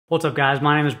What's up guys,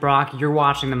 my name is Brock, you're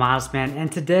watching The Modest Man, and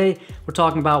today we're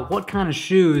talking about what kind of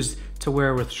shoes to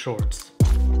wear with shorts.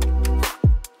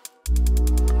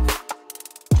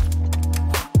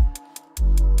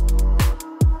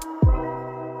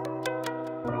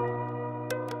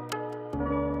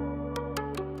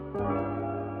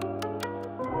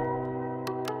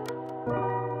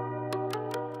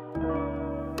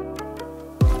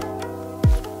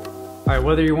 Alright,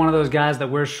 whether you're one of those guys that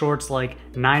wears shorts like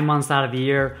 9 months out of the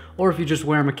year, or if you just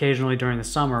wear them occasionally during the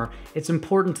summer, it's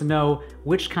important to know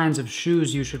which kinds of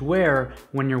shoes you should wear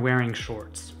when you're wearing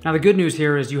shorts. Now the good news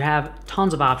here is you have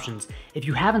tons of options. If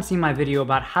you haven't seen my video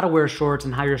about how to wear shorts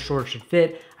and how your shorts should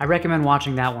fit, I recommend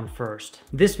watching that one first.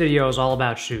 This video is all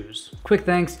about shoes. Quick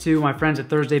thanks to my friends at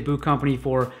Thursday Boot Company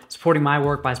for supporting my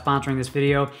work by sponsoring this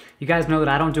video. You guys know that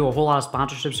I don't do a whole lot of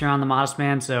sponsorships here on The Modest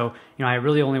Man, so I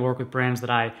really only work with brands that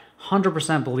I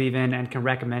 100% believe in and can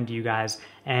recommend to you guys,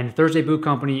 and Thursday Boot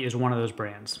Company is one of those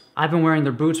brands. I've been wearing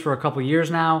their boots for a couple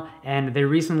years now, and they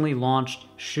recently launched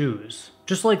shoes.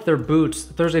 Just like their boots,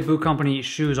 Thursday Boot Company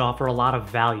shoes offer a lot of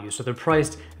value, so they're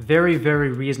priced very,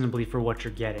 very reasonably for what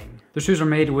you're getting. The shoes are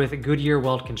made with Goodyear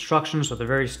weld construction, so they're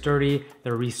very sturdy,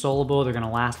 they're resolable, they're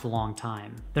gonna last a long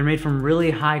time. They're made from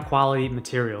really high quality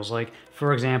materials, like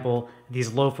for example,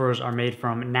 these loafers are made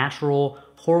from natural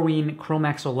Horween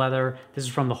Chromexo leather. This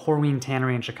is from the Horween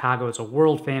Tannery in Chicago. It's a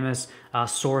world famous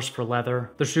source for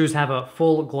leather. The shoes have a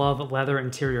full glove leather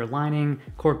interior lining,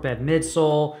 cork bed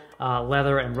midsole,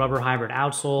 leather and rubber hybrid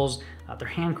outsoles. They're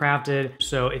handcrafted.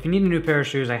 So if you need a new pair of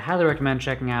shoes, I highly recommend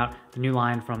checking out the new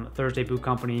line from Thursday Boot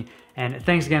Company. And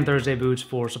thanks again, Thursday Boots,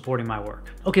 for supporting my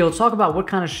work. Okay, let's talk about what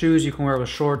kind of shoes you can wear with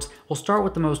shorts. We'll start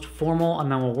with the most formal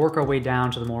and then we'll work our way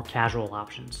down to the more casual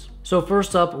options. So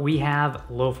first up, we have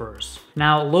loafers.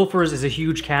 Now, loafers is a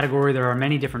huge category. There are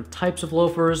many different types of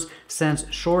loafers. Since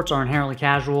shorts are inherently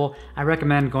casual, I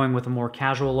recommend going with a more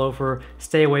casual loafer.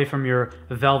 Stay away from your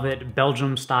velvet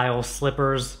Belgium style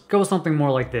slippers. Go with something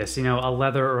more like this, a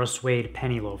leather or a suede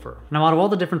penny loafer. Now, out of all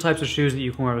the different types of shoes that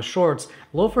you can wear with shorts,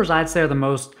 loafers I'd say are the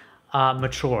most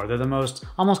mature. They're the most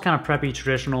almost kind of preppy,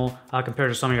 traditional compared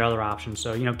to some of your other options.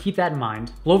 So, keep that in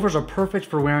mind. Loafers are perfect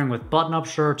for wearing with button-up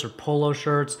shirts or polo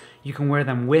shirts. You can wear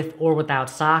them with or without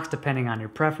socks, depending on your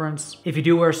preference. If you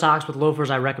do wear socks with loafers,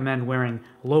 I recommend wearing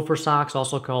loafer socks,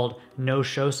 also called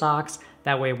no-show socks.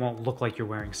 That way it won't look like you're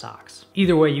wearing socks.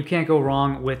 Either way, you can't go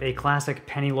wrong with a classic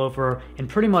penny loafer in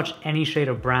pretty much any shade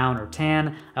of brown or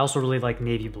tan. I also really like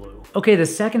navy blue. Okay, the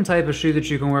second type of shoe that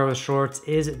you can wear with shorts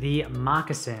is the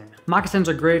moccasin. Moccasins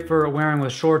are great for wearing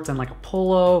with shorts and like a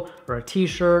polo or a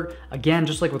t-shirt. Again,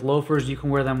 just like with loafers, you can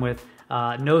wear them with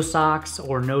no socks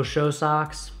or no show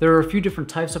socks. There are a few different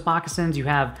types of moccasins. You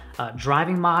have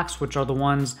driving mocks, which are the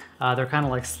ones, they're kind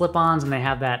of like slip-ons and they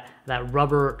have that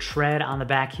rubber tread on the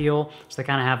back heel. So they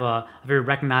kind of have a very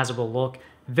recognizable look.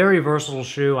 Very versatile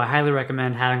shoe. I highly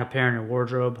recommend having a pair in your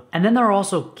wardrobe. And then there are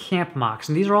also camp mocks,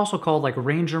 and these are also called like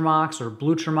Ranger mocks or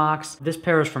Blucher mocks. This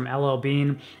pair is from LL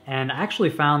Bean, and I actually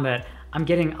found that I'm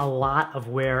getting a lot of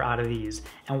wear out of these.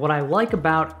 And what I like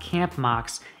about camp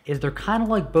mocks is they're kind of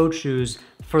like boat shoes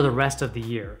for the rest of the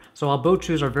year. So while boat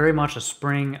shoes are very much a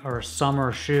spring or a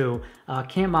summer shoe,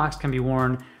 camp mocks can be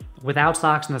worn without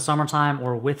socks in the summertime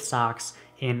or with socks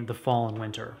in the fall and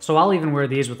winter. So I'll even wear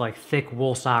these with like thick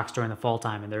wool socks during the fall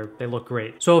time, and they look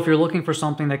great. So if you're looking for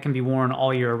something that can be worn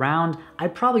all year round,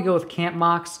 I'd probably go with camp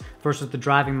mocks versus the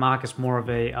driving mock is more of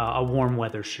a warm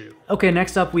weather shoe. Okay,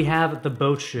 next up we have the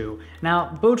boat shoe. Now,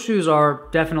 boat shoes are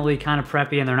definitely kind of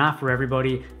preppy and they're not for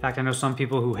everybody. In fact, I know some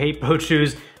people who hate boat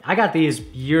shoes. I got these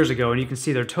years ago and you can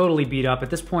see they're totally beat up.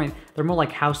 At this point, they're more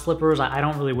like house slippers. I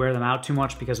don't really wear them out too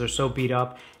much because they're so beat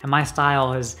up, and my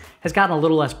style has gotten a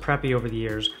little less preppy over the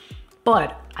years.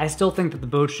 But I still think that the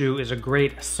boat shoe is a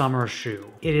great summer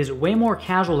shoe. It is way more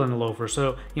casual than the loafer,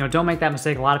 so don't make that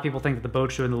mistake. A lot of people think that the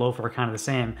boat shoe and the loafer are kind of the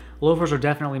same. Loafers are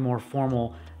definitely more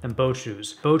formal than boat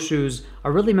shoes. Boat shoes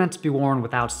are really meant to be worn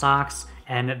without socks,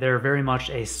 and they're very much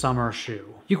a summer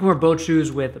shoe. You can wear boat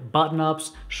shoes with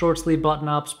button-ups, short sleeve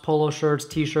button-ups, polo shirts,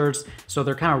 t-shirts, so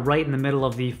they're kind of right in the middle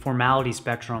of the formality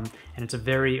spectrum, and it's a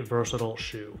very versatile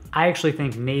shoe. I actually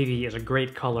think navy is a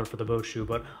great color for the boat shoe,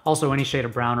 but also any shade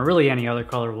of brown or really any other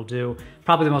color will do.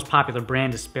 Probably the most popular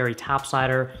brand is Sperry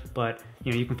Topsider, but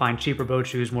you can find cheaper boat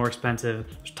shoes, more expensive.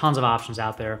 There's tons of options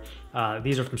out there.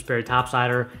 These are from Sperry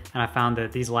Topsider, and I found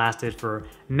that these lasted for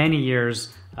many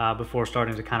years before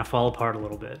starting to kind of fall apart a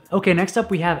little bit. Okay, next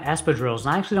up we have Espadrilles, and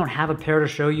I actually don't have a pair to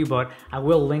show you, but I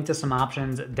will link to some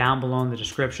options down below in the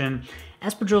description.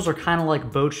 Espadrilles are kind of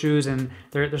like boat shoes, and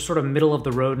they're sort of middle of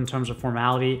the road in terms of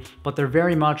formality, but they're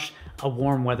very much a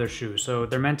warm weather shoe. So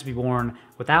they're meant to be worn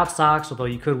without socks, although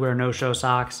you could wear no-show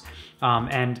socks.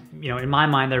 And in my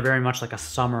mind, they're very much like a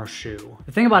summer shoe.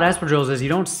 The thing about Espadrilles is you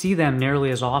don't see them nearly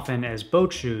as often as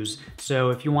boat shoes. So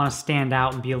if you want to stand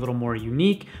out and be a little more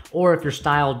unique, or if your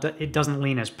style it doesn't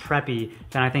lean as preppy,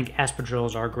 then I think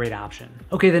Espadrilles are a great option.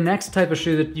 Okay, the next type of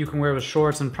shoe that you can wear with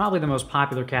shorts, and probably the most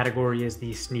popular category, is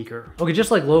the sneaker. Okay,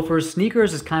 just like loafers,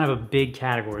 sneakers is kind of a big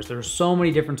category. There are so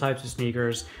many different types of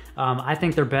sneakers. I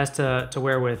think they're best to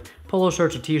wear with polo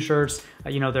shirts or t-shirts.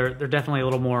 They're definitely a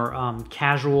little more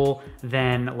casual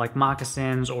than like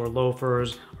moccasins or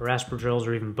loafers or espadrilles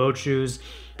or even boat shoes.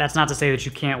 That's not to say that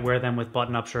you can't wear them with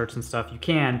button-up shirts and stuff. You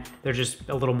can, they're just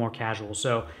a little more casual.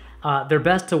 So they're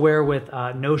best to wear with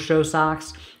no-show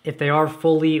socks. If they are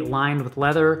fully lined with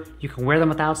leather, you can wear them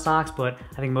without socks, but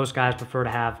I think most guys prefer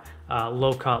to have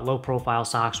low-cut, low-profile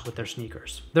socks with their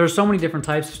sneakers. There are so many different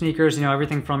types of sneakers,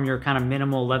 everything from your kind of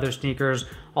minimal leather sneakers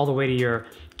all the way to your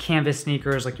canvas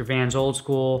sneakers like your Vans Old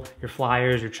School, your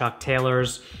Flyers, your Chuck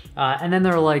Taylors, and then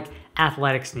there are like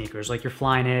athletic sneakers like your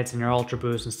Flyknits and your Ultra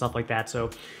Boost and stuff like that. So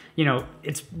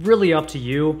it's really up to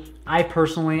you.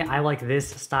 I like this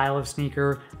style of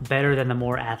sneaker better than the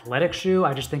more athletic shoe.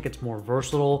 I just think it's more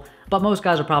versatile, but most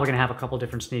guys are probably gonna have a couple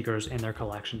different sneakers in their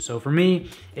collection. So for me,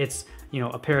 it's,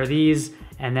 a pair of these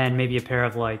and then maybe a pair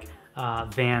of like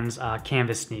Vans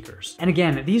canvas sneakers. And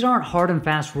again, these aren't hard and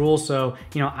fast rules. So,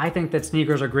 I think that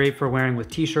sneakers are great for wearing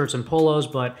with t-shirts and polos,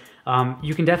 but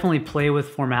you can definitely play with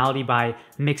formality by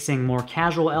mixing more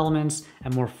casual elements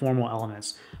and more formal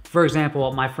elements. For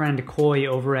example, my friend Coy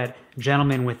over at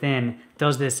Gentleman Within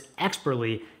does this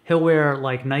expertly. He'll wear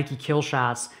like Nike kill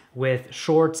shots with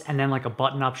shorts and then like a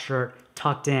button-up shirt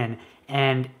tucked in,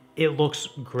 and it looks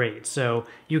great. So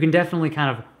you can definitely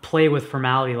kind of play with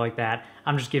formality like that.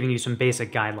 I'm just giving you some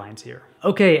basic guidelines here.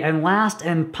 Okay, and last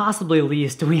and possibly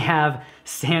least, we have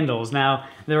sandals. Now,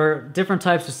 there are different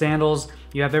types of sandals.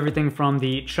 You have everything from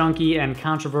the chunky and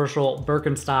controversial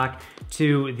Birkenstock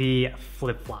to the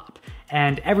flip-flop,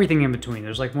 and everything in between.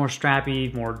 There's like more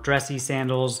strappy, more dressy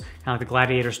sandals, kind of like the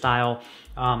gladiator style.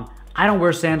 I don't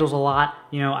wear sandals a lot.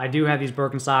 I do have these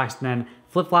Birkenstocks, and then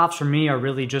flip-flops for me are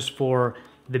really just for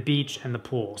the beach and the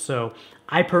pool. So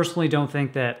I personally don't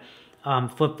think that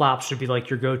flip-flops should be like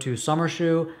your go-to summer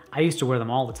shoe. I used to wear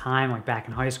them all the time, like back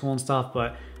in high school and stuff,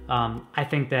 but I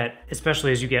think that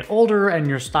especially as you get older and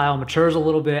your style matures a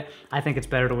little bit, I think it's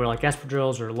better to wear like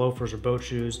espadrilles or loafers or boat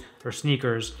shoes or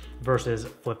sneakers versus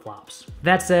flip-flops.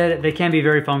 That said, they can be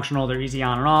very functional. They're easy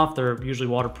on and off. They're usually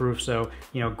waterproof, so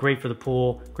great for the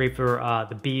pool, great for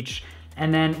the beach.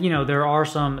 And then, there are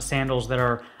some sandals that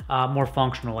are more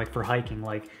functional, like for hiking,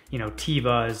 like,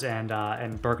 Tevas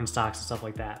and Birkenstocks and stuff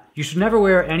like that. You should never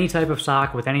wear any type of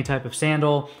sock with any type of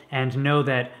sandal, and know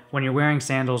that when you're wearing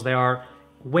sandals, they are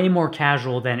way more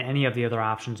casual than any of the other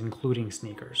options, including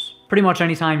sneakers. Pretty much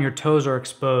anytime your toes are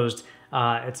exposed,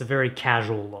 it's a very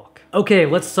casual look. Okay,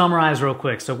 let's summarize real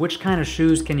quick. So which kind of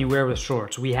shoes can you wear with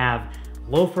shorts? We have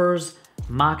loafers,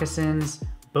 moccasins,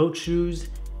 boat shoes,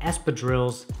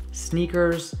 espadrilles,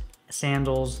 sneakers,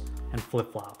 sandals, and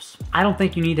flip-flops. I don't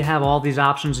think you need to have all these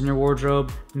options in your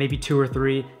wardrobe, maybe 2 or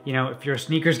 3. If you're a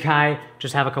sneakers guy,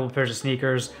 just have a couple pairs of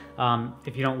sneakers.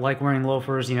 If you don't like wearing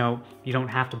loafers, you don't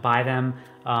have to buy them.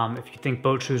 If you think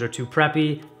boat shoes are too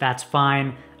preppy, that's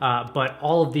fine. But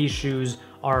all of these shoes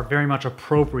are very much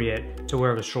appropriate to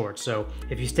wear with shorts. So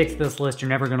if you stick to this list, you're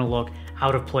never gonna look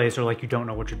out of place or like you don't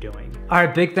know what you're doing. All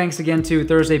right, big thanks again to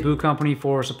Thursday Boot Company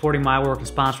for supporting my work and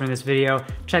sponsoring this video.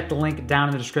 Check the link down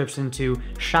in the description to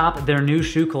shop their new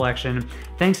shoe collection.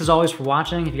 Thanks as always for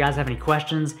watching. If you guys have any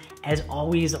questions, as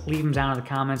always, leave them down in the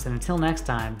comments. And until next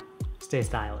time, stay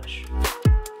stylish.